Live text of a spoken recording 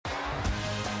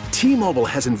T-Mobile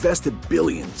has invested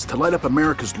billions to light up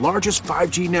America's largest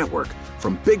 5G network,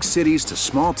 from big cities to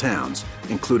small towns,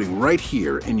 including right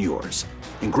here in yours.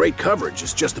 And great coverage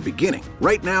is just the beginning.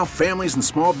 Right now, families and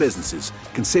small businesses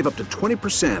can save up to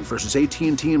 20% versus AT&T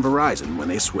and Verizon when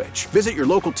they switch. Visit your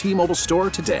local T-Mobile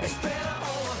store today.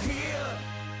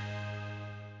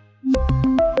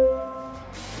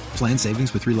 Plan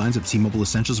savings with 3 lines of T-Mobile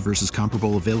Essentials versus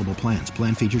comparable available plans.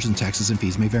 Plan features and taxes and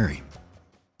fees may vary.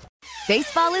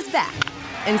 Baseball is back,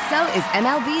 and so is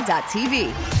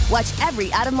MLB.tv. Watch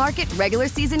every out-of-market regular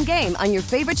season game on your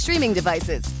favorite streaming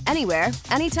devices, anywhere,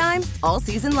 anytime, all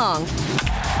season long.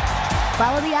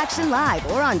 Follow the action live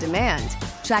or on demand.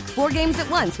 Track 4 games at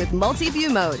once with multi-view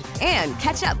mode and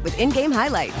catch up with in-game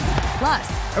highlights.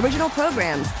 Plus, original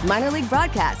programs, minor league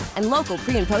broadcasts, and local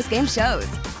pre- and post-game shows.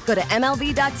 Go to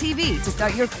MLB.tv to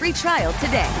start your free trial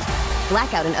today.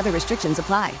 Blackout and other restrictions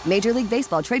apply. Major League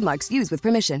Baseball trademarks used with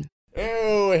permission.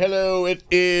 Oh, hello. It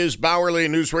is Bowerly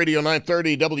News Radio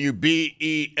 930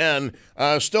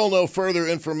 WBEN. Still no further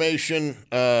information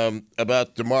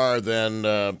about Damar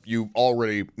than you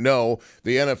already know.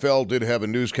 The NFL did have a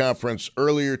news conference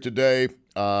earlier today,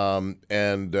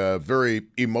 and very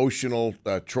emotional.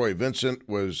 Troy Vincent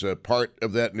was part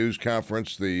of that news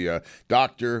conference. The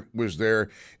doctor was there,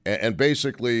 and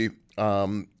basically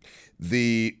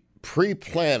the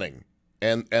pre-planning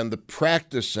and the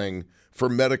practicing for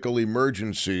medical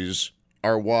emergencies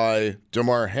are why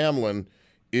Damar Hamlin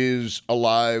is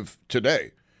alive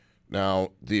today.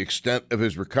 Now, the extent of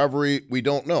his recovery, we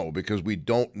don't know, because we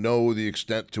don't know the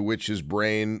extent to which his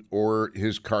brain or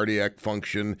his cardiac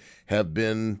function have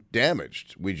been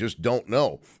damaged. We just don't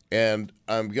know. And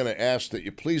I'm going to ask that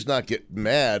you please not get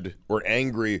mad or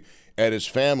angry at his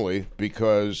family,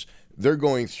 because they're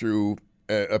going through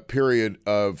a period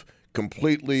of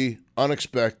completely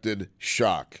unexpected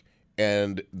shock.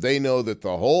 And they know that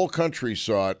the whole country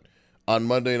saw it on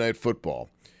Monday Night Football.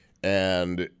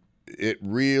 And it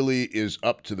really is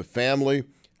up to the family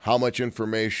how much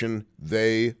information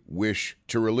they wish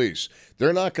to release.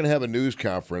 They're not going to have a news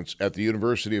conference at the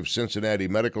University of Cincinnati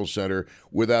Medical Center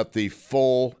without the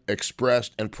full,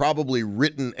 expressed, and probably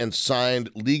written and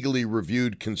signed, legally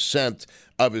reviewed consent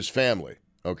of his family,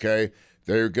 okay?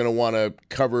 They're going to want to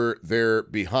cover their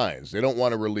behinds. They don't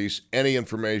want to release any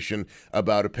information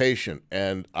about a patient.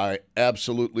 And I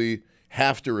absolutely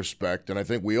have to respect, and I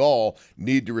think we all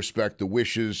need to respect, the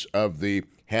wishes of the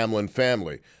Hamlin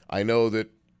family. I know that,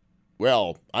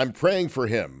 well, I'm praying for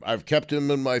him. I've kept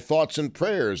him in my thoughts and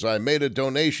prayers. I made a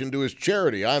donation to his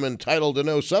charity. I'm entitled to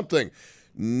know something.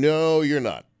 No, you're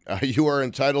not. You are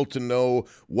entitled to know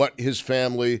what his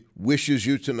family wishes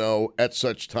you to know at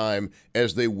such time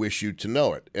as they wish you to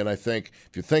know it. And I think,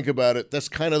 if you think about it, that's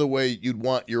kind of the way you'd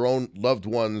want your own loved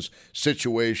one's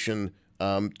situation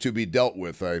to be dealt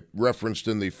with. I referenced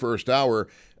in the first hour,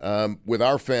 with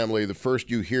our family, the first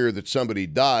you hear that somebody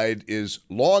died is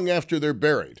long after they're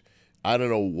buried. I don't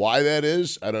know why that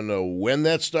is. I don't know when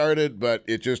that started, but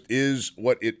it just is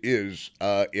what it is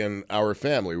in our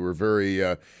family. We're very...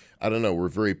 we're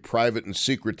very private and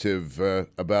secretive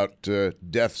about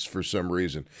deaths for some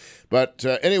reason. But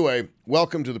anyway,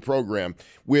 welcome to the program.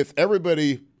 With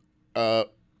everybody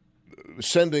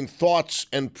sending thoughts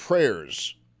and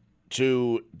prayers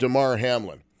to Damar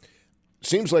Hamlin,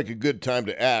 seems like a good time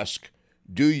to ask,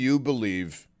 do you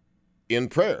believe in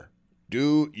prayer?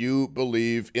 Do you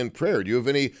believe in prayer? Do you have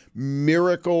any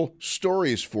miracle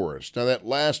stories for us? Now, that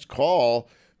last call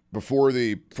before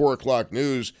the 4 o'clock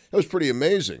news, that was pretty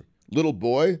amazing. Little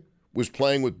boy was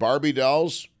playing with Barbie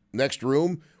dolls, next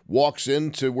room, walks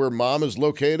into where mom is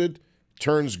located,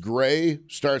 turns gray,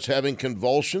 starts having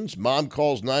convulsions. Mom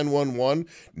calls 911.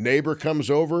 Neighbor comes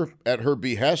over at her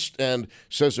behest and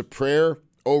says a prayer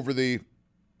over the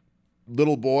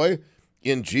little boy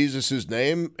in Jesus'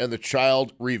 name, and the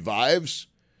child revives.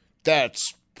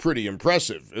 That's pretty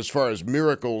impressive as far as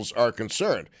miracles are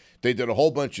concerned. They did a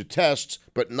whole bunch of tests,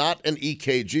 but not an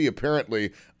EKG,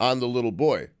 apparently, on the little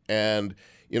boy. And,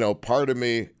 part of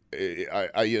me,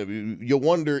 you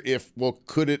wonder if,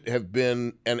 could it have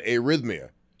been an arrhythmia?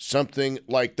 Something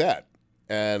like that.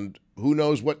 And who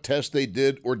knows what test they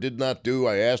did or did not do.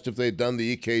 I asked if they'd done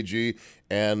the EKG,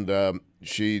 and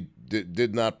she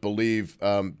did not believe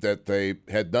that they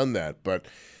had done that. But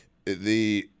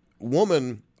the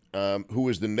woman who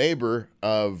was the neighbor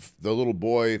of the little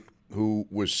boy who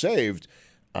was saved,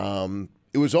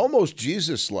 it was almost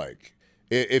Jesus-like.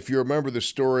 If you remember the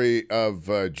story of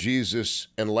Jesus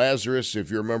and Lazarus,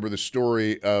 if you remember the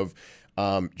story of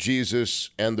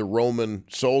Jesus and the Roman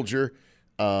soldier,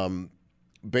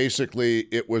 basically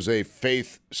it was a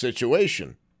faith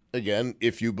situation. Again,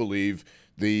 if you believe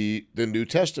the New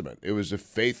Testament. It was a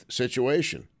faith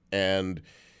situation. And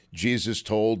Jesus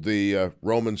told the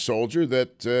Roman soldier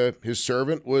that his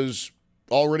servant was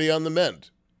already on the mend.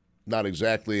 Not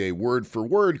exactly a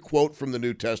word-for-word quote from the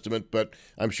New Testament, but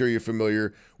I'm sure you're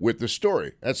familiar with the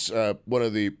story. That's one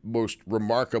of the most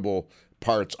remarkable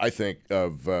parts, I think,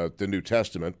 of the New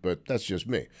Testament, but that's just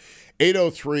me.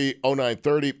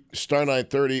 803-0930, star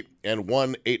 930, and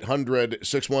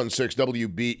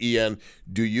 1-800-616-WBEN.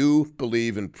 Do you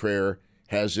believe in prayer?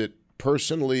 Has it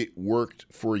personally worked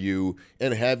for you,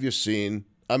 and have you seen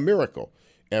a miracle?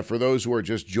 And for those who are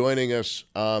just joining us,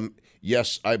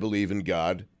 yes, I believe in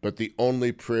God, but the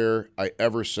only prayer I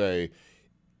ever say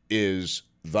is,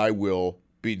 thy will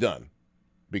be done,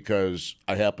 because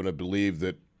I happen to believe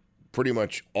that pretty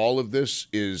much all of this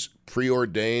is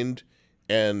preordained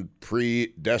and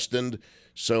predestined,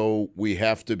 so we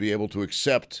have to be able to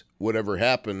accept whatever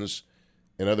happens.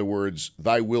 In other words,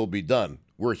 thy will be done.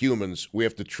 We're humans. We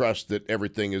have to trust that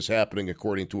everything is happening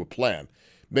according to a plan.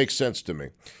 Makes sense to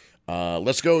me.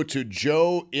 Let's go to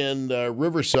Joe in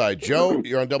Riverside. Joe,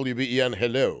 you're on WBEN.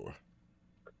 Hello.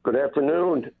 Good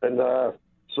afternoon, and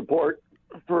support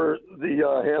for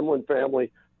the Hamlin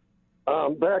family.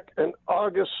 Back on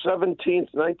August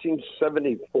 17th,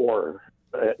 1974,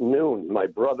 at noon, my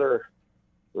brother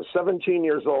was 17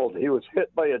 years old. He was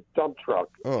hit by a dump truck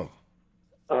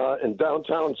in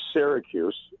downtown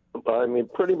Syracuse. I mean,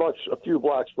 pretty much a few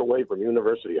blocks away from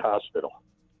University Hospital.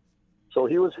 So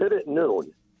he was hit at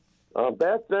noon.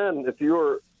 Back then, if you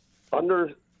were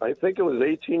under, I think it was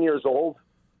 18 years old,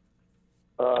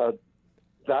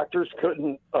 doctors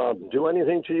couldn't do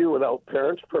anything to you without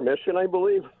parents' permission, I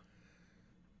believe.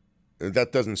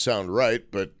 That doesn't sound right,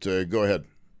 but go ahead.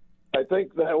 I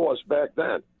think that was back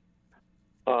then.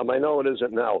 I know it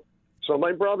isn't now. So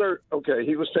my brother,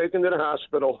 he was taken to the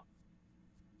hospital.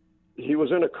 He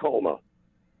was in a coma.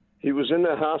 He was in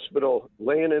the hospital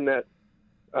laying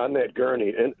on that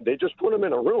gurney, and they just put him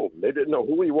in a room. They didn't know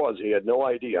who he was. He had no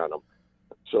ID on him.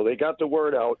 So they got the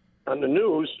word out on the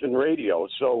news and radio.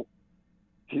 So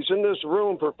he's in this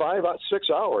room for 6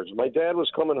 hours. My dad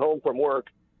was coming home from work.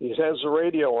 He has the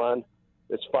radio on.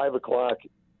 It's 5 o'clock.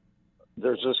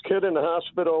 There's this kid in the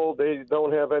hospital. They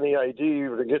don't have any ID.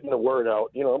 They're getting the word out.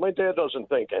 You know, my dad doesn't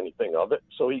think anything of it.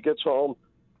 So he gets home,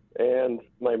 and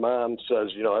my mom says,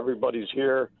 everybody's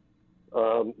here.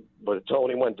 But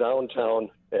Tony went downtown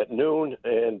at noon,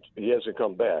 and he hasn't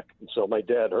come back. And so my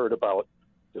dad heard about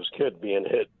this kid being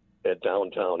hit at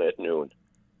downtown at noon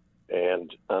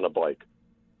and on a bike.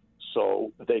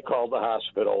 So they called the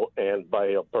hospital, and by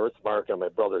a birthmark on my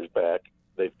brother's back,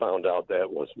 they found out that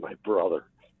was my brother.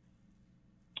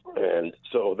 And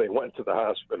so they went to the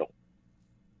hospital,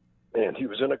 and he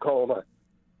was in a coma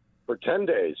for 10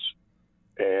 days.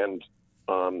 And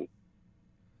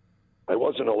I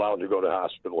wasn't allowed to go to the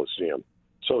hospital to see him.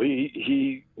 So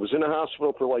he was in the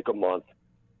hospital for like a month.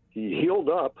 He healed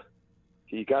up.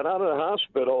 He got out of the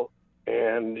hospital,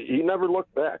 and he never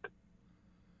looked back.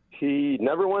 He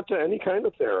never went to any kind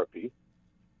of therapy.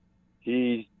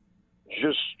 He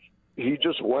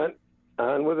just went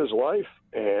on with his life,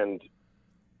 and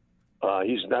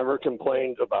he's never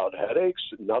complained about headaches,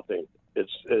 nothing.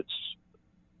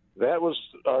 That was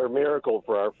our miracle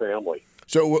for our family.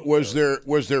 So was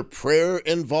there prayer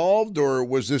involved, or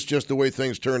was this just the way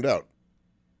things turned out?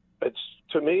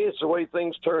 To me, it's the way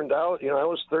things turned out. I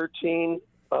was 13.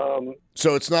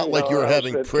 So it's not like you were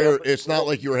having prayer. It's not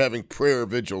like you were having prayer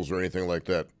vigils or anything like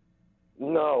that.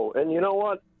 No, and you know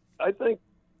what? I think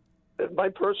my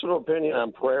personal opinion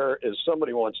on prayer is,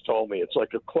 somebody once told me, it's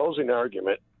like a closing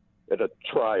argument at a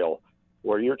trial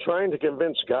where you're trying to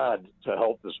convince God to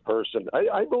help this person.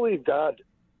 I believe God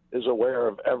is aware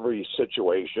of every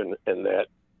situation, and that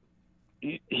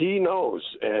he knows.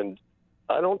 And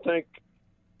I don't think,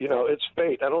 it's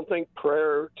fate. I don't think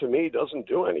prayer, to me, doesn't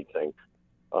do anything.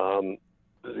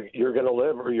 You're going to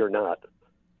live or you're not.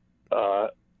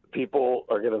 People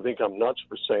are going to think I'm nuts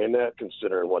for saying that,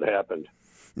 considering what happened.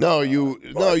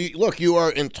 Look, you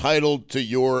are entitled to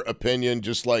your opinion,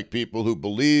 just like people who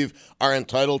believe are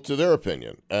entitled to their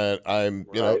opinion. And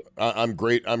I'm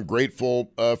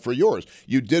grateful for yours.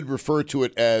 You did refer to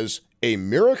it as a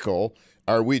miracle.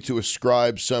 Are we to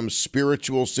ascribe some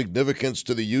spiritual significance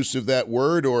to the use of that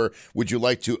word, or would you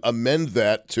like to amend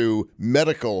that to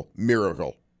medical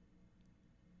miracle?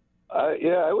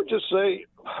 I would just say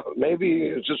maybe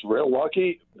it's just real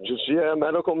lucky. A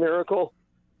medical miracle.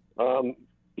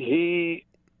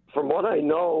 From what I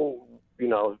know,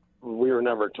 we were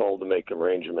never told to make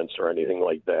arrangements or anything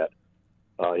like that.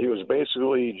 He was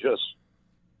basically just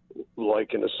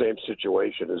like in the same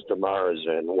situation as DeMar is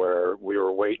in, where we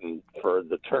were waiting for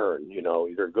the turn,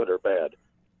 either good or bad.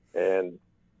 And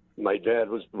my dad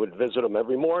would visit him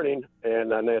every morning,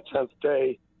 and on that 10th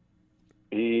day,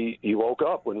 he woke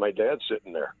up when my dad's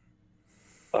sitting there.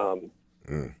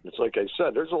 It's like I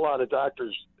said, there's a lot of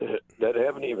doctors that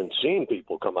haven't even seen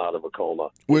people come out of a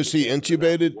coma. Was he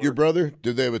intubated, your brother?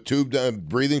 Did they have a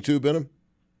breathing tube in him?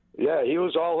 Yeah, he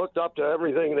was all hooked up to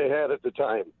everything they had at the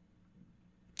time.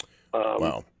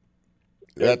 Wow.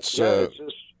 That's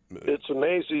it's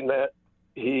amazing that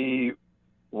he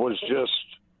was just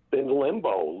in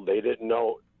limbo. They didn't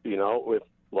know,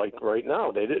 like right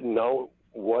now, they didn't know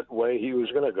what way he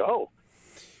was going to go.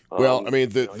 Well,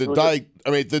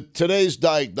 today's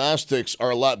diagnostics are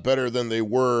a lot better than they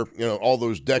were, all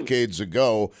those decades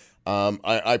ago.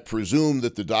 I presume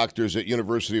that the doctors at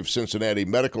University of Cincinnati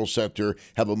Medical Center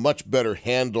have a much better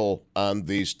handle on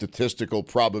the statistical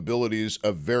probabilities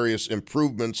of various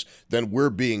improvements than we're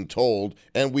being told,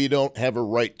 and we don't have a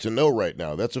right to know right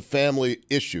now. That's a family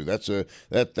issue. That's a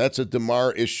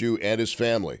DeMar issue and his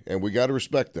family, and we got to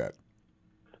respect that.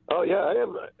 Oh, yeah, I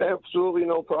have absolutely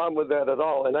no problem with that at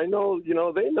all. And I know,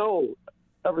 they know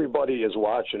everybody is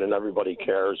watching and everybody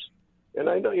cares. And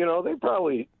I know, they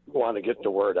probably want to get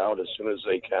the word out as soon as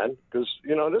they can because,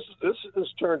 this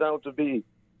has turned out to be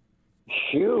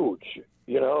huge,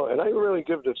 and I really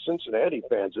give the Cincinnati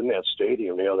fans in that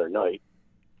stadium the other night,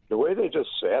 the way they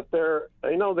just sat there.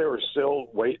 I know they were still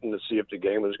waiting to see if the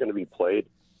game was going to be played,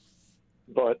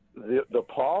 but the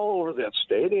pall over that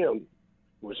stadium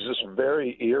was just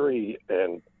very eerie,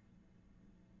 and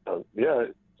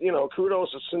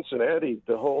kudos to Cincinnati,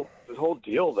 the whole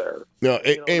deal there. No,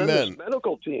 amen. This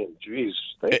medical team, geez,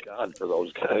 thank God for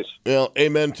those guys. Well,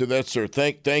 amen to that, sir.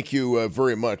 Thank you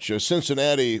very much.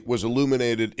 Cincinnati was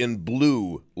illuminated in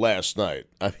blue last night.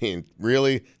 I mean,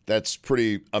 really, that's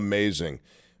pretty amazing.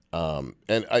 And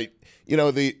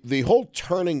the whole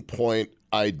turning point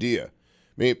idea. I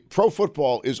mean, pro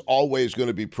football is always going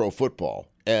to be pro football.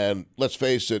 And let's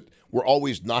face it, we're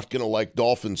always not going to like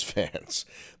Dolphins fans.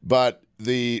 But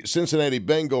the Cincinnati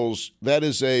Bengals, that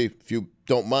is if you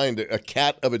don't mind, a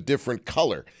cat of a different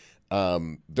color.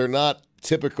 They're not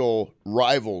typical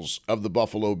rivals of the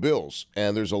Buffalo Bills.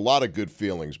 And there's a lot of good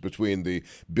feelings between the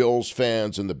Bills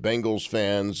fans and the Bengals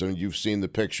fans. And you've seen the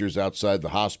pictures outside the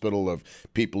hospital of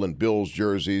people in Bills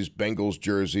jerseys, Bengals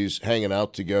jerseys, hanging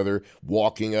out together,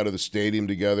 walking out of the stadium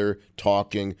together,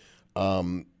 talking.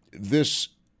 This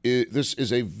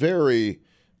is a very,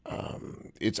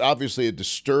 it's obviously a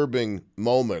disturbing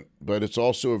moment, but it's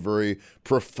also a very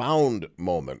profound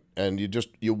moment, and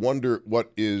you wonder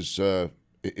what is going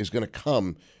to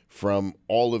come from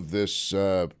all of this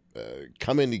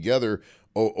coming together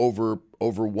over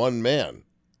one man.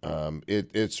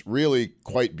 It's really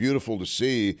quite beautiful to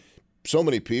see so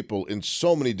many people in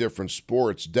so many different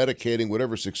sports dedicating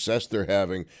whatever success they're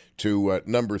having to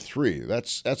number 3.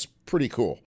 That's pretty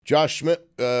cool. Josh Schmidt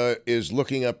is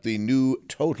looking up the new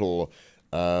total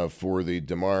for the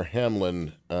Damar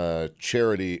Hamlin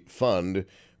Charity Fund,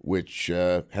 which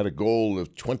had a goal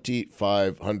of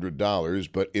 $2,500,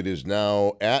 but it is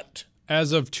now at?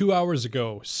 As of 2 hours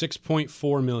ago,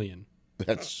 $6.4 million.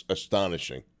 That's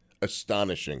astonishing.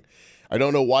 Astonishing. I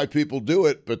don't know why people do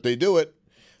it, but they do it.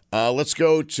 Let's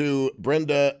go to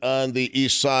Brenda on the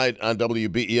east side on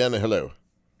WBEN. Hello.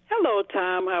 Hello,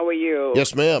 Tom. How are you?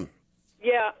 Yes, ma'am.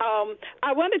 Yeah,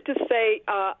 I wanted to say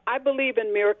I believe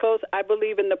in miracles. I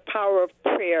believe in the power of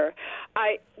prayer.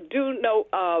 I do know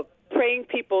praying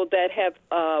people that have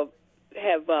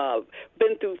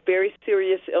been through very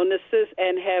serious illnesses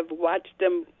and have watched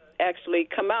them actually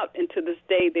come out into this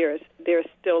day. They're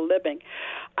still living.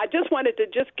 I just wanted to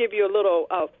give you a little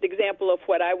example of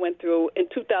what I went through. In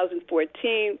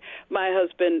 2014, my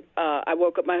husband, I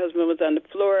woke up, my husband was on the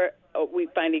floor. We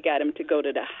finally got him to go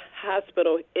to the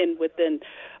hospital, and within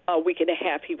a week and a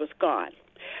half, he was gone.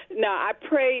 Now, I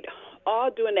prayed all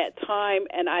during that time,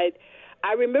 and I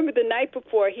remember the night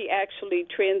before he actually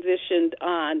transitioned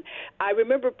on. I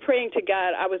remember praying to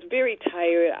God. I was very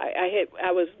tired.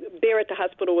 I was there at the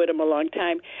hospital with him a long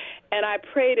time, and I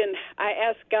prayed and I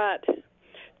asked God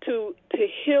to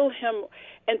heal him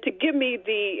and to give me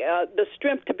the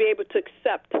strength to be able to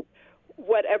accept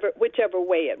whichever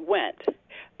way it went.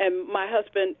 And my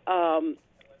husband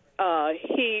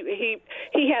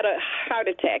he had a heart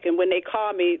attack, and when they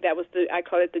called me, I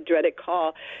call it the dreaded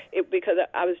call, because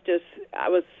I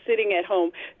was sitting at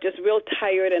home just real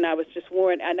tired, and I was just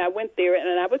worn, and I went there,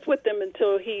 and I was with them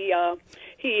until he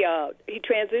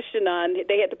transitioned on.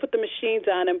 They had to put the machines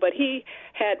on him, but he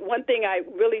had one thing I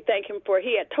really thank him for.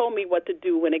 He had told me what to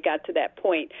do when it got to that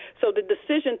point. So the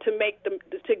decision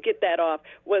to get that off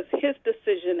was his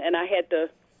decision, and I had to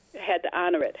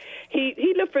honor it.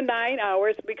 He lived for 9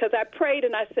 hours because I prayed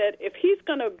and I said, if he's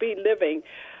going to be living,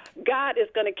 God is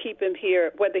going to keep him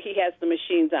here, whether he has the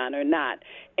machines on or not.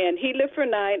 And he lived for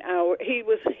 9 hours. He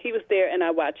was there, and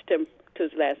I watched him to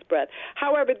his last breath.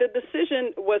 However, the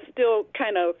decision was still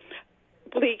kind of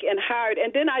bleak and hard.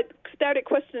 And then I started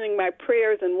questioning my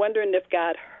prayers and wondering if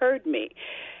God heard me.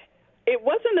 It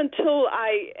wasn't until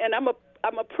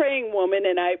I'm a praying woman,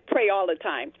 and I pray all the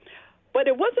time. But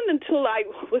it wasn't until I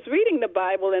was reading the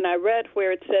Bible and I read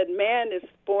where it said man is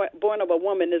born of a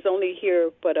woman is only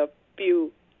here but a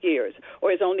few years, or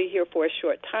is only here for a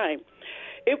short time.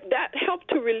 That helped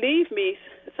to relieve me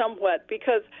somewhat,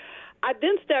 because I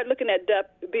then started looking at death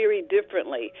very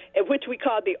differently, which we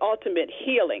call the ultimate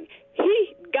healing.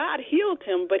 God healed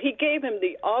him, but he gave him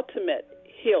the ultimate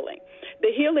healing,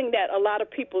 the healing that a lot of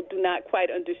people do not quite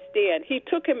understand. He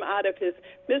took him out of his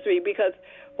misery, because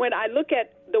when I look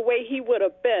at the way he would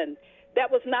have been,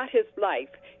 that was not his life.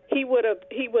 He would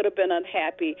have been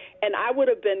unhappy, and I would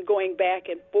have been going back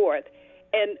and forth.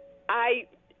 And I'm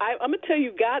going to tell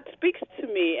you, God speaks to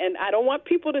me, and I don't want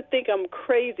people to think I'm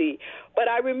crazy, but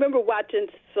I remember watching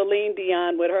Celine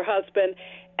Dion with her husband,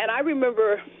 and I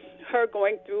remember her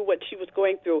going through what she was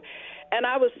going through. And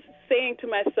I was saying to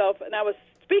myself, and I was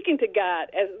speaking to God,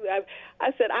 as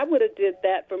I said, I would have did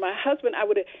that for my husband.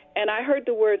 And I heard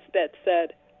the words that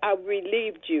said, I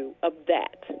relieved you of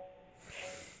that.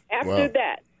 After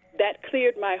that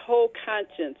cleared my whole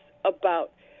conscience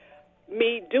about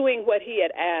me doing what he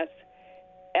had asked,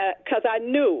 because I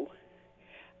knew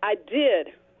I did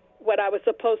what I was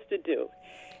supposed to do.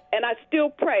 And I still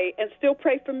pray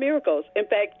for miracles. In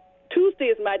fact, Tuesday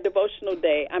is my devotional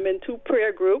day. I'm in 2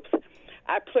 prayer groups.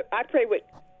 I pray with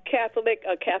Catholic.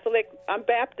 I'm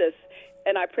Baptist,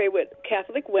 and I pray with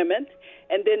Catholic women.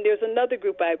 And then there's another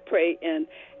group I pray in.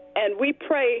 And we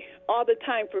pray all the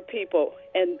time for people.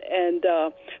 And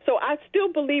so I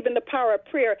still believe in the power of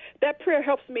prayer. That prayer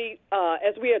helps me,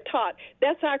 as we are taught.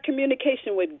 That's our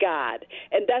communication with God.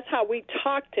 And that's how we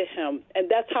talk to him. And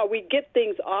that's how we get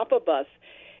things off of us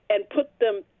and put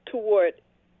them toward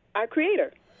our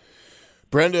Creator.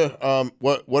 Brenda,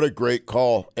 what a great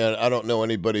call. And I don't know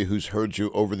anybody who's heard you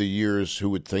over the years who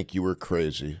would think you were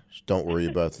crazy. Don't worry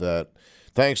about that.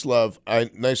 Thanks, love.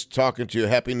 Nice talking to you.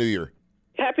 Happy New Year.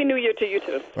 Happy New Year to you,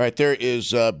 too. All right, there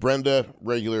is Brenda,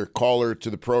 regular caller to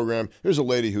the program. There's a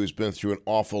lady who's been through an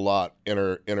awful lot in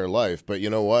her life, but you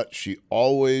know what? She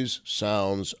always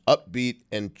sounds upbeat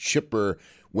and chipper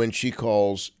when she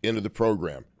calls into the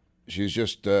program. She's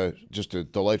just a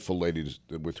delightful lady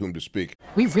with whom to speak.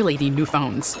 We really need new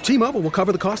phones. T-Mobile will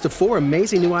cover the cost of 4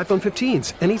 amazing new iPhone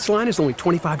 15s, and each line is only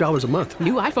 $25 a month.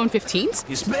 New iPhone 15s?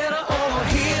 It's better over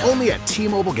here. Only at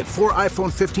T-Mobile, get 4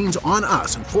 iPhone 15s on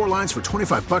us and 4 lines for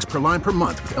 $25 per line per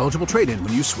month with eligible trade-in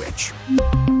when you switch.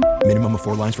 Minimum of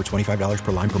 4 lines for $25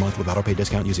 per line per month with autopay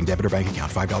discount using debit or bank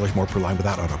account. $5 more per line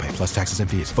without autopay, plus taxes and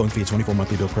fees. Phone fee at 24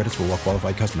 monthly bill credits for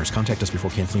well-qualified customers. Contact us before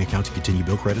canceling account to continue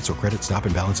bill credits or credit stop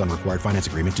and balance on required finance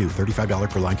agreement due. $35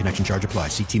 per line connection charge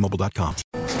applies. See T-Mobile.com.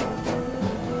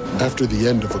 After the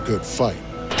end of a good fight,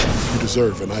 you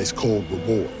deserve an ice-cold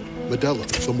reward. Modelo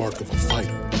is the mark of a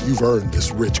fighter. You've earned this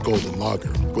rich golden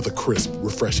lager with a crisp,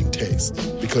 refreshing taste.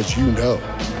 Because you know,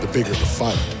 the bigger the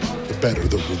fight, the better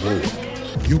the reward.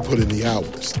 You put in the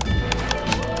hours,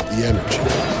 the energy,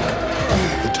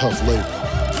 the tough labor.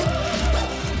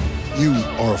 You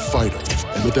are a fighter,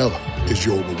 and Modelo is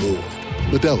your reward.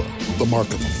 Modelo, the mark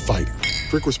of a fighter.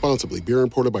 Drink responsibly. Beer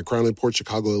imported by Crown Imports,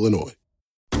 Chicago, Illinois.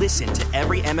 Listen to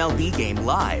every MLB game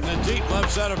live. In the deep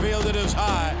left center field, it is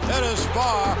high, it is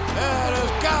far, it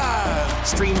is gone.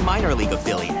 Stream minor league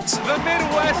affiliates. The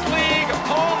Midwest League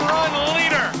home run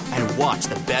leader. And watch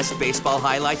the best baseball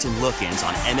highlights and look-ins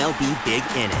on MLB Big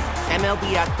Inning.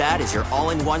 MLB At Bat is your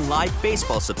all-in-one live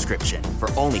baseball subscription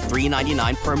for only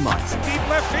 $3.99 per month. Deep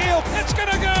left field, it's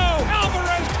gonna go.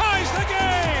 Alvarez ties the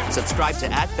game. Subscribe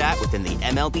to At Bat within the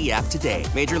MLB app today.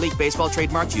 Major League Baseball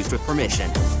trademarks used with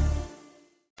permission.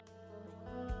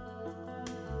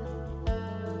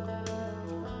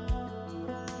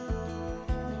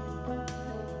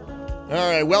 All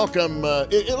right, welcome.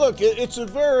 Look, it's a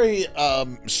very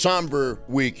somber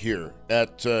week here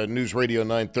at News Radio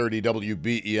 930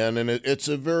 WBEN, and it's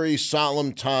a very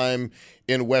solemn time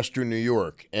in Western New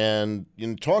York. And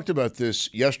you talked about this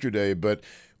yesterday, but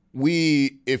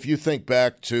if you think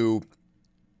back to,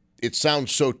 it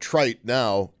sounds so trite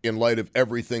now in light of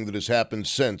everything that has happened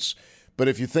since, but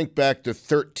if you think back to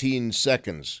 13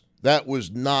 seconds, that was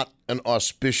not an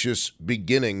auspicious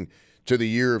beginning to the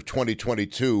year of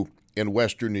 2022 in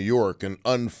Western New York. And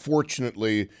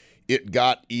unfortunately, it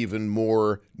got even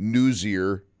more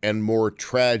newsier and more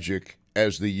tragic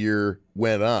as the year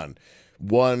went on.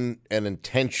 One, an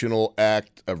intentional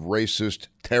act of racist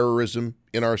terrorism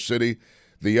in our city.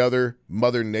 The other,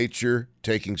 Mother Nature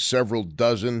taking several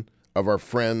dozen of our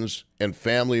friends and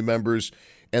family members.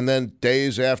 And then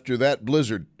days after that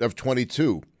blizzard of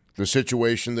 22, the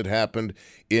situation that happened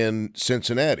in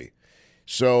Cincinnati.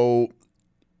 So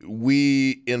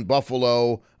we in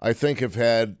Buffalo, I think, have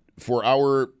had, for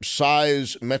our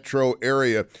size metro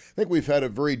area, I think we've had a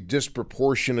very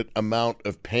disproportionate amount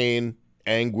of pain,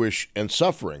 anguish, and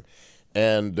suffering.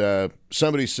 And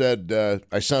somebody said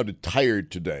I sounded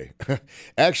tired today.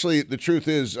 Actually, the truth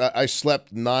is I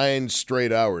slept 9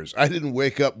 straight hours. I didn't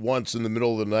wake up once in the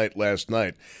middle of the night last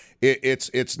night.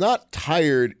 It's not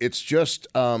tired. It's just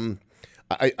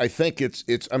I think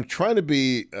it's I'm trying to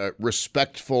be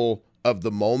respectful of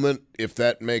the moment, if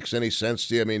that makes any sense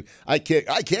to you. I mean, I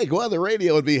can't go on the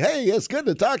radio and be, hey, it's good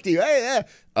to talk to you. Hey,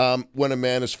 when a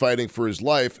man is fighting for his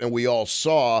life, and we all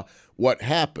saw what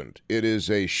happened. It is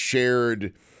a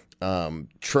shared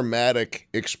traumatic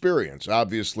experience.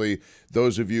 Obviously,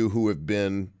 those of you who have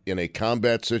been in a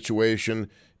combat situation,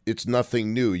 it's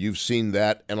nothing new. You've seen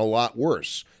that and a lot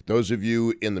worse. Those of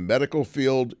you in the medical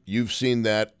field, you've seen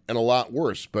that and a lot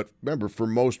worse. But remember, for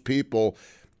most people,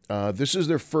 this is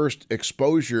their first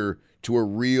exposure to a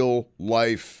real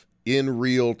life, in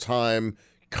real time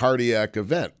cardiac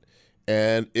event.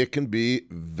 And it can be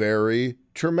very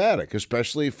traumatic,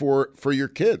 especially for your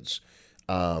kids.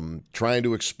 Trying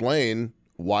to explain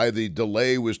why the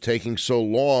delay was taking so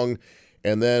long,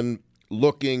 and then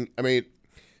looking, I mean,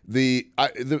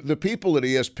 the people at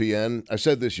ESPN, I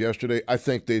said this yesterday, I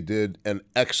think they did an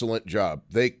excellent job.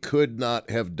 They could not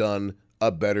have done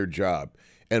a better job.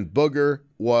 And Booger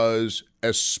was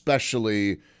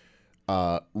especially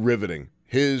riveting.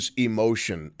 His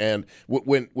emotion. And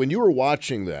when you were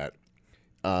watching that,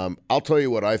 I'll tell you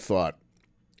what I thought.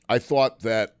 I thought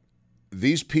that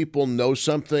these people know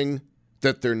something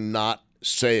that they're not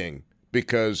saying,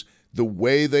 because the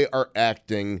way they are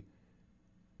acting,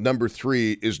 number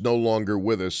 3 is no longer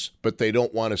with us, but they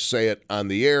don't want to say it on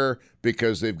the air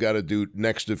because they've got to do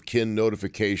next of kin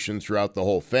notification throughout the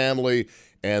whole family,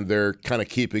 and they're kind of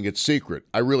keeping it secret.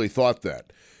 I really thought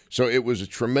that. So it was a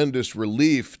tremendous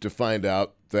relief to find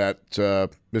out that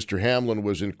Mr. Hamlin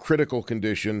was in critical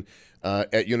condition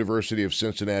at University of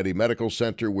Cincinnati Medical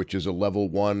Center, which is a level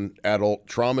 1 adult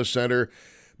trauma center.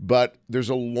 But there's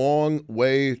a long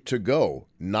way to go.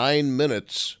 9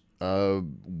 minutes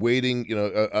waiting,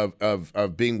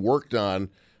 of being worked on.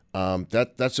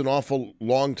 That's an awful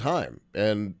long time.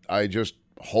 And I just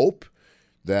hope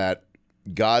that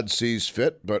God sees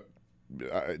fit, but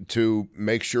to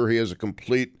make sure he has a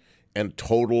complete and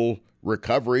total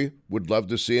recovery. Would love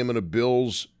to see him in a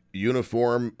Bills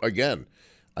uniform again.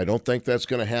 I don't think that's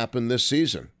going to happen this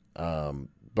season.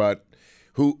 But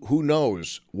who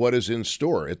knows what is in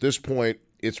store? At this point,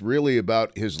 it's really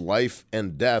about his life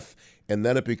and death, and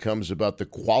then it becomes about the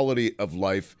quality of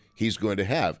life he's going to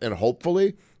have. And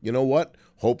hopefully, you know what?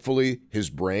 Hopefully his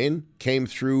brain came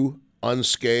through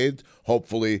unscathed.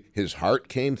 Hopefully his heart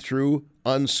came through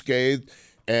unscathed.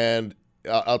 And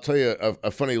I'll tell you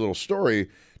a funny little story.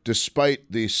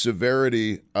 Despite the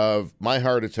severity of my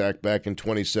heart attack back in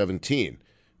 2017,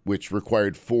 which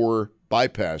required 4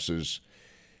 bypasses,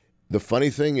 the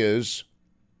funny thing is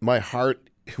my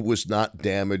heart was not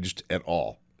damaged at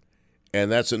all.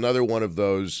 And that's another one of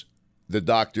those, the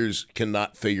doctors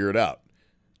cannot figure it out.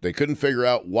 They couldn't figure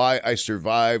out why I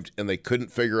survived, and they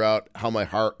couldn't figure out how my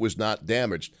heart was not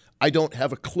damaged. I don't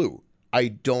have a clue. I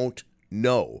don't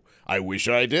know. I wish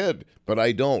I did, but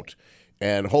I don't.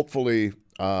 And hopefully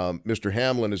Mr.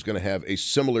 Hamlin is going to have a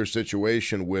similar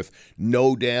situation with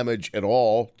no damage at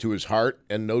all to his heart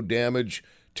and no damage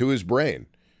to his brain.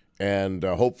 And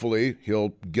hopefully he'll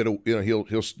get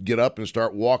he'll get up and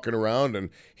start walking around, and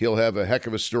he'll have a heck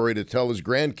of a story to tell his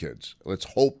grandkids.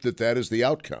 Let's hope that is the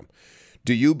outcome.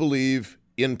 Do you believe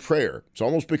in prayer? It's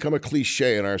almost become a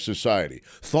cliche in our society.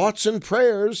 Thoughts and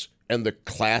prayers and the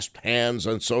clasped hands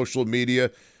on social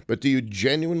media. But do you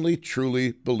genuinely,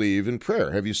 truly believe in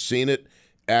prayer? Have you seen it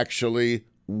actually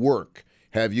work?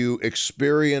 Have you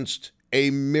experienced a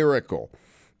miracle?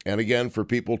 And again, for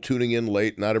people tuning in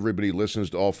late, not everybody listens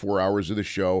to all 4 hours of the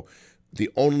show. The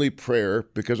only prayer,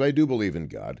 because I do believe in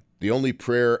God, the only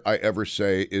prayer I ever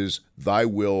say is, thy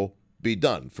will be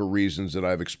done, for reasons that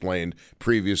I've explained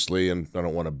previously, and I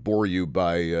don't want to bore you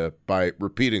by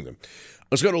repeating them.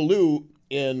 Let's go to Lou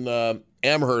in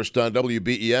Amherst on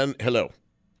WBEN. Hello.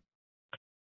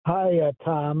 Hi,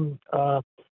 Tom.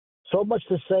 So much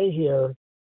to say here,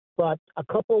 but a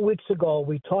couple of weeks ago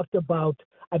we talked about,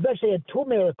 I've actually had 2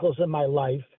 miracles in my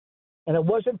life, and it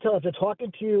wasn't until after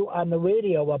talking to you on the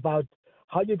radio about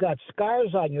how you got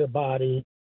scars on your body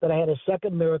that I had a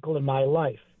second miracle in my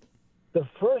life. The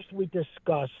first we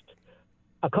discussed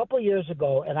a couple of years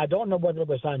ago, and I don't know whether it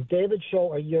was on David's show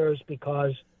or yours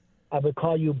because I would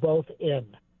call you both in.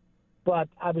 But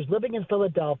I was living in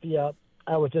Philadelphia.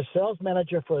 I was a sales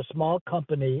manager for a small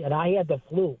company, and I had the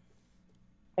flu.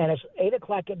 And it's 8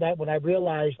 o'clock at night when I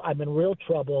realized I'm in real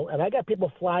trouble, and I got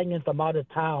people flying in from out of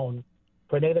town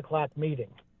for an 8 o'clock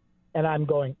meeting. And I'm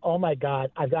going, oh, my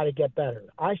God, I've got to get better.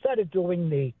 I started doing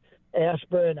the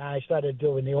aspirin. I started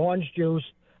doing the orange juice.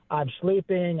 I'm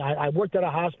sleeping. I worked at a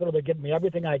hospital to give me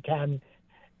everything I can,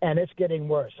 and it's getting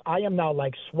worse. I am now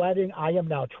like sweating. I am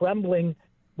now trembling.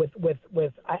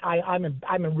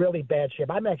 I'm in really bad shape.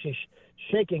 I'm actually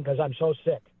shaking because I'm so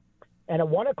sick. And at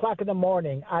 1 o'clock in the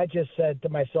morning, I just said to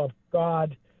myself,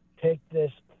 God, take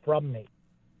this from me.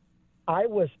 I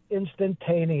was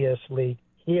instantaneously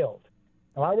healed.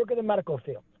 Now, I work in the medical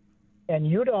field, and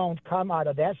you don't come out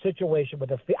of that situation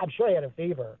with I'm sure I had a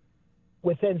fever.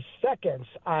 Within seconds,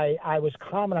 I was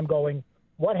calm, and I'm going,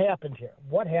 what happened here?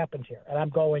 What happened here? And I'm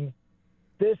going,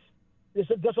 this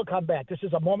will come back. This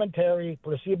is a momentary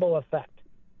placebo effect.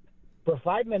 For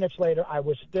 5 minutes later, I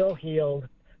was still healed.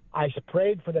 I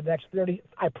prayed for the next 30.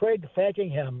 I prayed thanking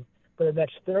him for the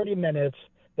next 30 minutes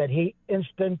that he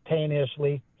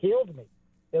instantaneously healed me.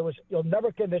 You'll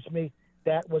never convince me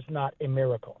that was not a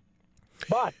miracle.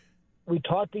 But we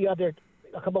talked a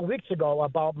couple of weeks ago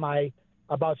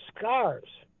about scars,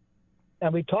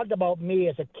 and we talked about me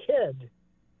as a kid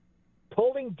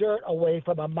pulling dirt away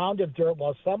from a mound of dirt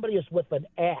while somebody is with an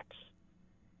axe.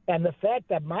 And the fact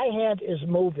that my hand is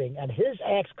moving and his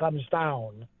axe comes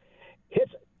down,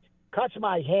 cuts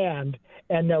my hand,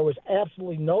 and there was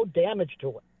absolutely no damage to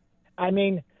it. I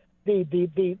mean,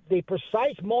 the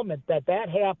precise moment that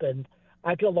happened,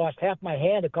 I could have lost half my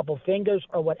hand, a couple fingers,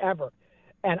 or whatever.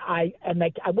 And I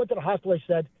went to the hospital and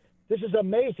said, this is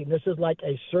amazing. This is like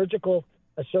a surgical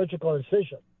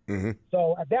incision. Mm-hmm.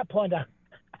 So at that point, I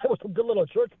was a good little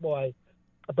church boy.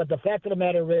 But the fact of the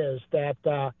matter is that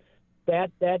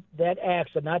that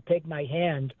axe did not take my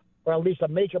hand, or at least a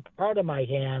major part of my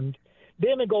hand,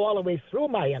 didn't even go all the way through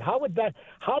my hand. How that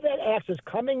axe is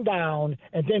coming down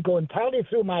and then go entirely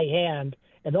through my hand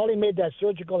and only made that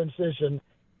surgical incision,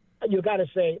 you got to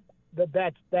say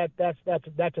that's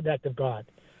an act of God.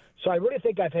 So I really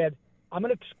think I'm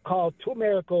going to call 2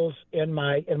 miracles in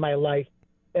my life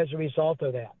as a result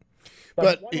of that.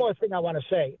 But one more thing I want to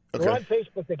say. Okay. We're on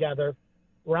Facebook together.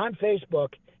 We're on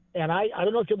Facebook, and I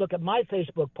don't know if you look at my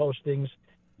Facebook postings,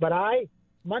 but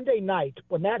Monday night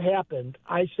when that happened,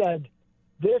 I said,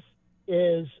 this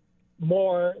is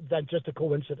more than just a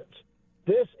coincidence.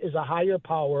 This is a higher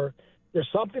power. There's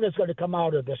something that's going to come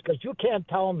out of this, because you can't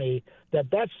tell me that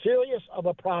serious of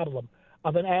a problem,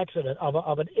 of an accident,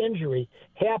 of an injury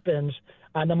happens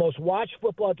on the most watched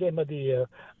football game of the year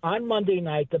on Monday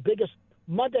night, the biggest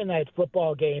Monday night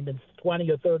football game in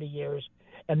 20 or 30 years,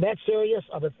 and that serious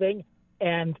of a thing,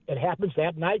 and it happens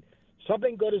that night.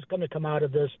 Something good is going to come out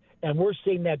of this, and we're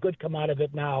seeing that good come out of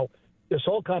it now. This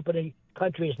whole country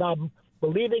is now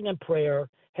believing in prayer,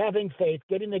 having faith,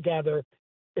 getting together.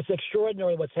 It's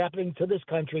extraordinary what's happening to this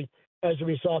country as a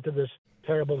result of this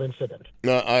terrible incident.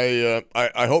 No,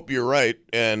 I hope you're right,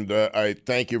 and I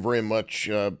thank you very much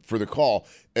for the call.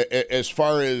 As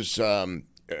far as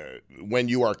when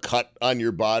you are cut on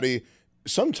your body,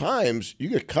 sometimes you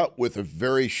get cut with a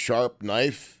very sharp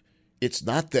knife. It's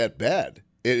not that bad.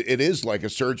 It is like a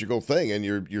surgical thing, and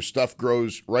your stuff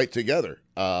grows right together.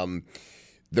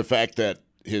 The fact that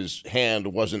his hand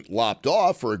wasn't lopped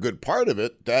off for a good part of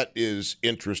it, that is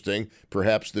interesting.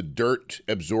 Perhaps the dirt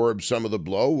absorbed some of the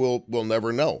blow. We'll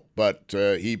never know. But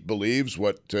he believes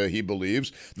what he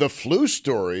believes. The flu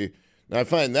story, I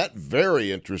find that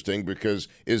very interesting, because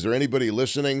is there anybody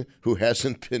listening who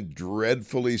hasn't been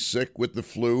dreadfully sick with the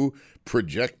flu,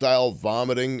 projectile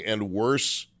vomiting and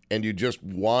worse, and you just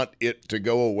want it to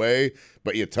go away,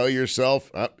 but you tell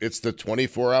yourself, it's the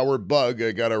 24-hour bug.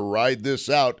 I got to ride this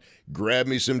out. Grab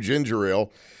me some ginger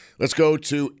ale. Let's go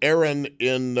to Aaron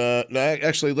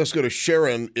let's go to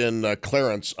Sharon in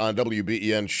Clarence on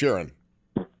WBEN. Sharon.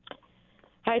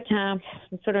 Hi, Hi, Tom.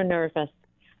 I'm sort of nervous.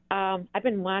 I've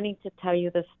been wanting to tell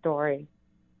you this story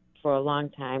for a long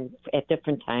time at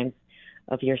different times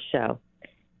of your show.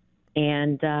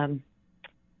 And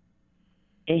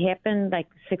it happened like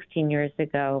 16 years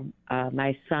ago.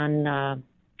 My son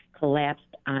collapsed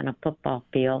on a football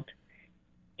field,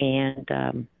 and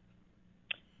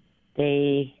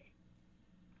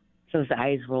so his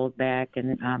eyes rolled back,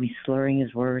 and he's slurring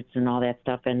his words and all that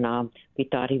stuff, and we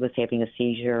thought he was having a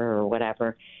seizure or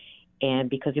whatever. And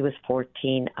because he was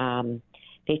 14,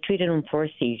 they treated him for a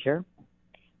seizure,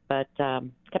 but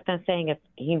kept on saying if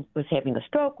he was having a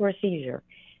stroke or a seizure.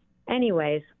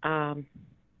 Anyways, we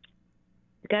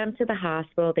got him to the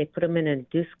hospital. They put him in an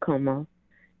induced coma,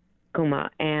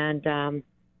 and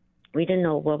we didn't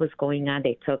know what was going on.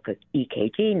 They took an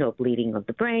EKG, no bleeding of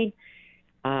the brain.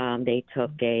 They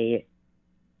took a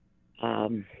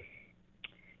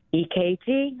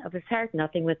EKG of his heart,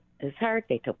 nothing with his heart.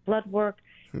 They took blood work.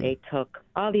 They took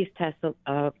all these tests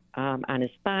on his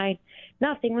spine.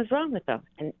 Nothing was wrong with him,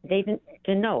 and they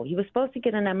didn't know. He was supposed to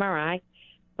get an MRI,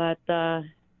 but they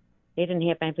didn't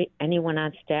have anyone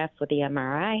on staff for the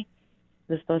MRI.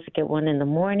 He was supposed to get one in the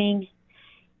morning.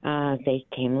 They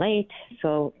came late,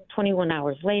 so 21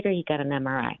 hours later, he got an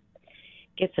MRI.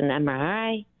 Gets an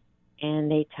MRI, and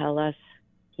they tell us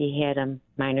he had a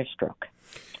minor stroke.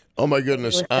 Oh, my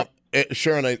goodness.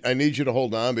 Sharon, I need you to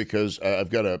hold on because I've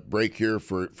got a break here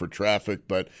for traffic,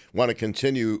 but want to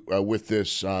continue with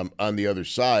this on the other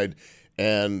side.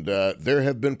 And there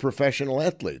have been professional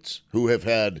athletes who have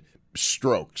had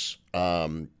strokes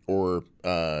or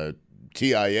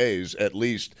TIAs, at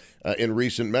least in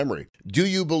recent memory. Do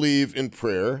you believe in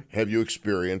prayer? Have you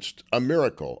experienced a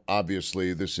miracle?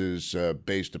 Obviously, this is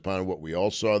based upon what we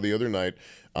all saw the other night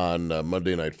on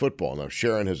Monday Night Football. Now,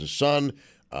 Sharon has a son,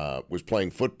 was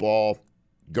playing football,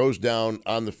 goes down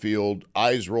on the field,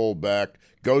 eyes roll back,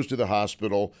 goes to the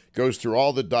hospital, goes through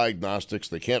all the diagnostics.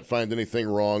 They can't find anything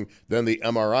wrong. Then the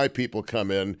MRI people come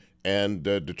in and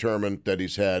determine that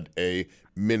he's had a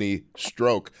mini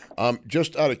stroke.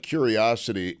 Just out of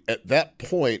curiosity, at that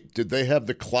point, did they have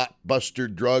the clot buster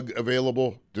drug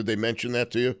available? Did they mention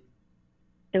that to you?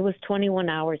 It was 21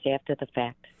 hours after the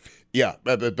fact. Yeah,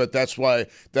 but that's why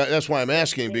I'm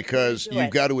asking, because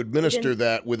you've got to administer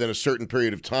that within a certain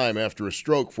period of time after a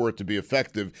stroke for it to be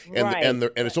effective, and Right. and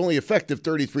it's only effective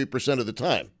 33% of the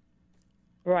time.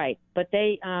 Right, but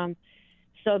they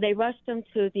so they rushed him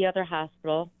to the other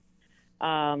hospital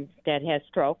that had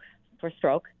stroke,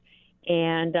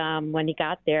 and when he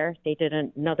got there, they did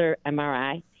another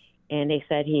MRI, and they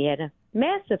said he had a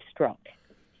massive stroke.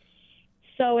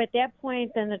 So at that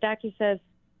point, then the doctor says,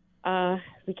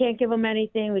 we can't give him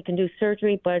anything. We can do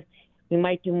surgery, but we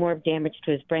might do more damage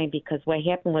to his brain, because what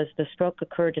happened was the stroke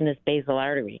occurred in his basal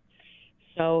artery.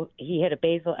 So he had a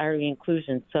basal artery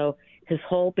occlusion. So his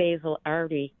whole basal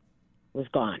artery was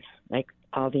gone, like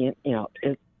all the,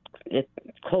 it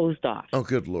closed off. Oh,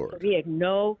 good Lord. So he had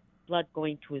no blood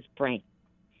going to his brain.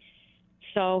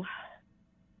 So,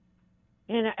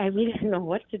 and I really didn't know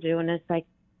what to do. And it's like,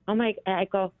 I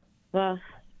go, well,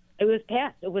 it was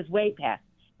past. It was way past.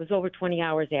 It was over 20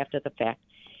 hours after the fact.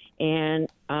 And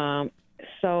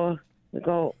so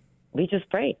we just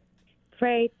prayed.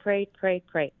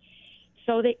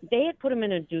 So they had put him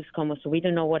in a induced coma, so we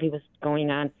didn't know what he was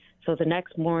going on. So the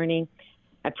next morning,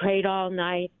 I prayed all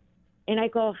night, and I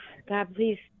go, God,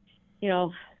 please,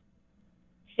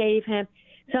 save him.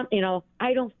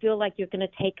 I don't feel like you're going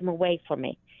to take him away from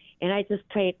me. And I just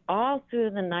prayed all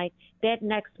through the night. That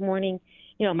next morning,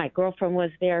 my girlfriend was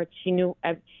there. She knew,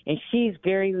 and she's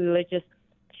very religious.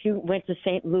 She went to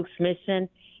St. Luke's Mission,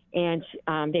 and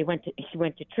she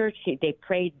went to church. They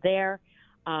prayed there,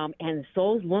 and this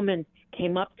old woman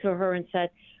came up to her and said,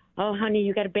 "Oh, honey,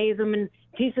 you got to bathe him." And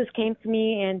Jesus came to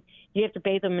me, and you have to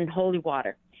bathe him in holy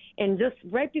water. And just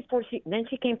right before she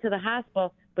came to the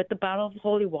hospital with the bottle of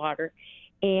holy water,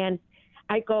 and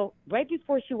I go right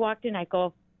before she walked in, I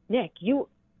go, "Nick, you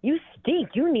stink.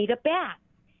 You need a bath."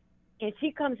 And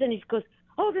she comes in and she goes,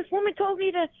 "Oh, this woman told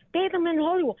me to bathe him in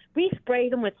holy water." We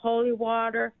sprayed him with holy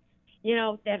water,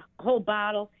 that whole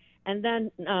bottle. And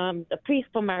then the priest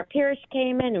from our parish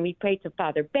came in, and we prayed to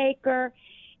Father Baker.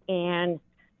 And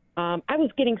I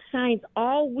was getting signs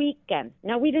all weekend.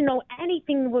 Now, we didn't know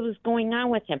anything what was going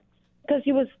on with him, because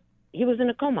he was in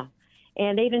a coma.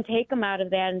 And they didn't take him out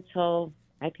of that until,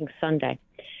 I think, Sunday.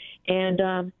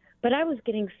 And but I was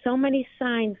getting so many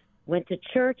signs. Went to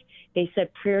church. They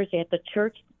said prayers at the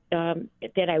church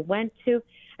that I went to.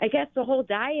 I guess the whole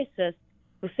diocese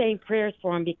was saying prayers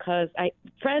for him, because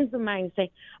friends of mine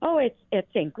say, "Oh, it's at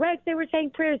St. Greg's they were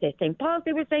saying prayers. At St. Paul's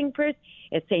they were saying prayers.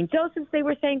 At St. Joseph's they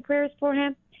were saying prayers for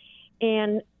him."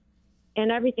 and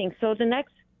everything. So the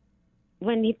next,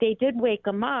 when they did wake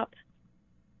him up,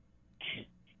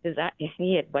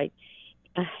 he had white.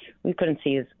 We couldn't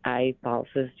see his eyeballs.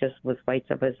 It just was whites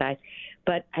of his eyes.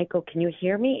 But I go, "Can you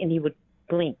hear me?" And he would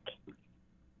blink.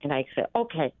 And I said,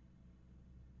 "Okay.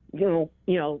 You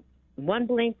know, one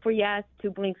blink for yes,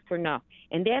 two blinks for no."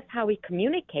 And that's how we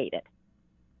communicated.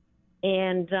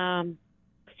 And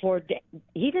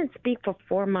he didn't speak for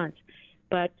 4 months.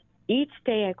 But each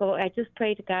day I just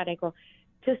pray to God. I go,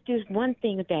 "Just do one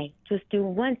thing a day. Just do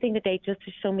one thing a day just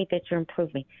to show me that you're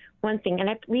improving. One thing." And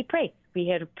we prayed. We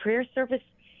had a prayer service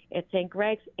at St.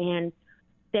 Greg's, and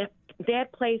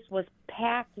that place was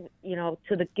packed,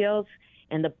 to the gills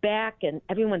and the back, and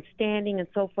everyone standing and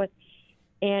so forth.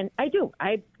 And I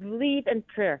believe in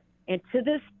prayer. And to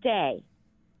this day,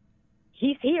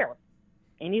 he's here,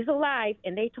 and he's alive.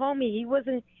 And they told me he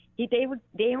wasn't.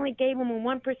 They only gave him a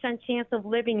 1% chance of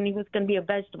living, and he was going to be a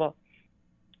vegetable.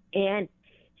 And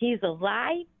he's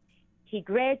alive. He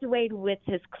graduated with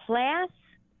his class.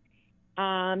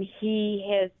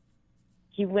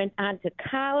 He went on to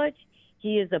college.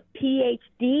 He is a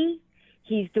PhD.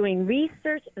 He's doing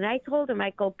research. And I told him,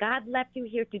 I go, "God left you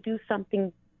here to do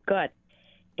something good."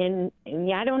 And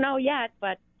I don't know yet,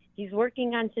 but he's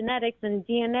working on genetics and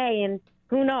DNA, and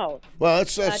who knows? Well,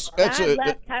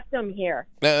 God kept him here.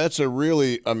 That's a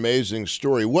really amazing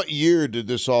story. What year did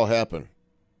this all happen?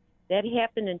 That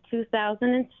happened in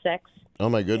 2006. Oh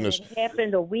my goodness! And it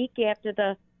happened a week after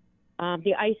the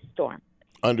ice storm.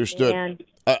 Understood.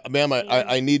 Ma'am,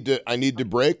 I need to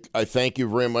break. I thank you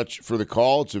very much for the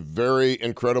call. It's a very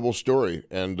incredible story,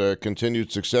 and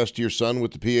continued success to your son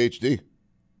with the PhD.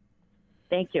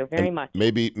 Thank you very much.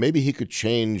 Maybe he could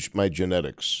change my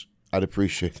genetics. I'd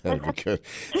appreciate that. Because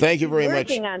thank you very much.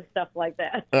 Working on stuff like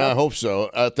that. I hope so.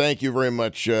 Thank you very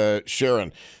much,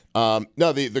 Sharon.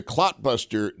 No, the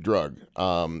Clotbuster drug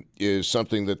is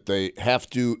something that they have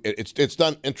to. It's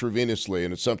done intravenously,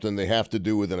 and it's something they have to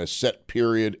do within a set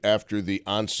period after the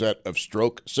onset of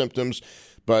stroke symptoms.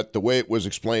 But the way it was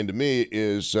explained to me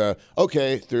is,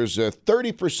 okay, there's a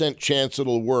 30% chance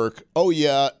it'll work. Oh,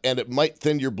 yeah, and it might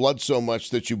thin your blood so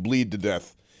much that you bleed to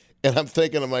death. And I'm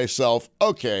thinking to myself,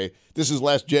 okay, this is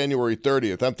last January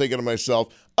 30th. I'm thinking to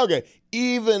myself, okay,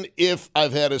 even if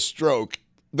I've had a stroke,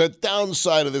 the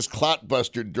downside of this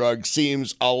Clotbuster drug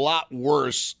seems a lot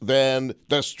worse than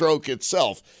the stroke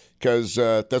itself, because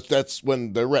that's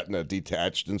when the retina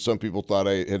detached, and some people thought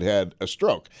I had a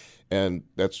stroke. And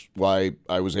that's why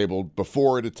I was able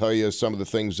before to tell you some of the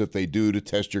things that they do to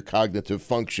test your cognitive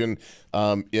function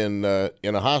in a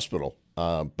hospital.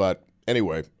 But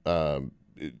anyway,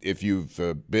 if you've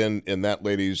been in that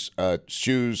lady's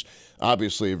shoes,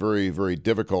 obviously a very, very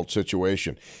difficult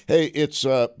situation. Hey, it's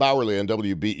Bauerle on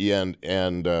WBEN,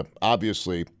 and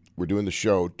obviously we're doing the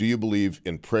show. Do you believe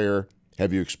in prayer?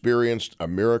 Have you experienced a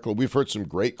miracle? We've heard some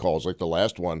great calls, like the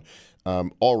last one,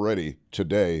 already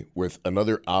today, with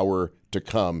another hour to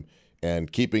come,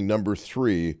 and keeping number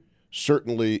 3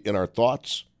 certainly in our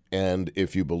thoughts. And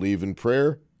if you believe in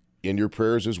prayer, in your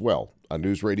prayers as well. On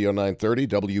News Radio 930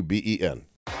 WBEN.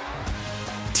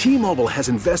 T-Mobile has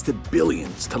invested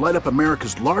billions to light up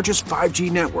America's largest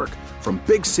 5G network, from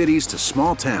big cities to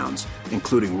small towns,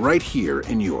 including right here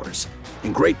in yours.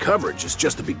 And great coverage is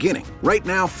just the beginning. Right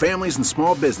now, families and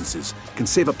small businesses can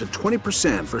save up to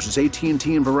 20% versus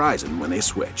AT&T and Verizon when they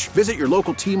switch. Visit your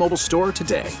local T-Mobile store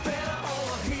today.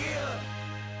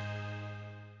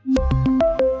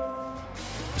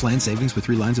 Plan savings with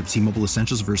 3 lines of T-Mobile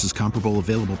Essentials versus comparable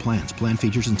available plans. Plan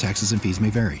features and taxes and fees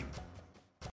may vary.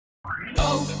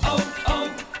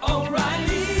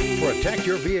 Protect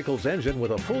your vehicle's engine with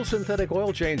a full synthetic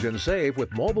oil change and save with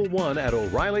Mobil 1 at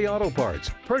O'Reilly Auto Parts.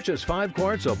 Purchase 5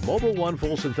 quarts of Mobil 1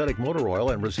 full synthetic motor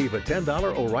oil and receive a $10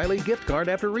 O'Reilly gift card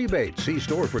after rebate. See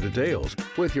store for details.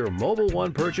 With your Mobil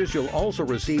 1 purchase, you'll also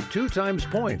receive 2 times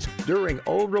points during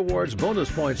O Rewards Bonus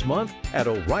Points Month at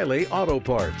O'Reilly Auto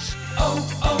Parts.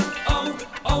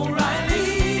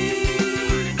 O'Reilly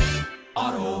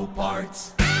Auto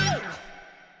Parts.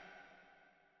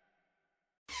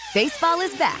 Baseball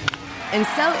is back, and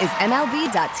so is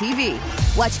MLB.tv.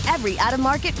 Watch every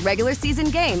out-of-market regular season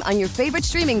game on your favorite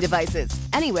streaming devices,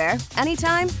 anywhere,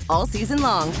 anytime, all season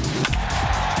long.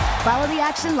 Follow the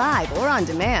action live or on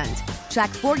demand. Track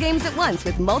 4 games at once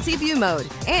with multi-view mode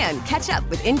and catch up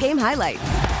with in-game highlights.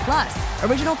 Plus,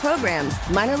 original programs,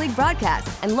 minor league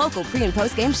broadcasts, and local pre- and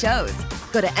post-game shows.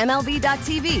 Go to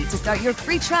MLB.tv to start your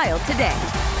free trial today.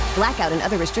 Blackout and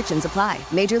other restrictions apply.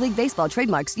 Major League Baseball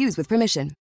trademarks used with permission.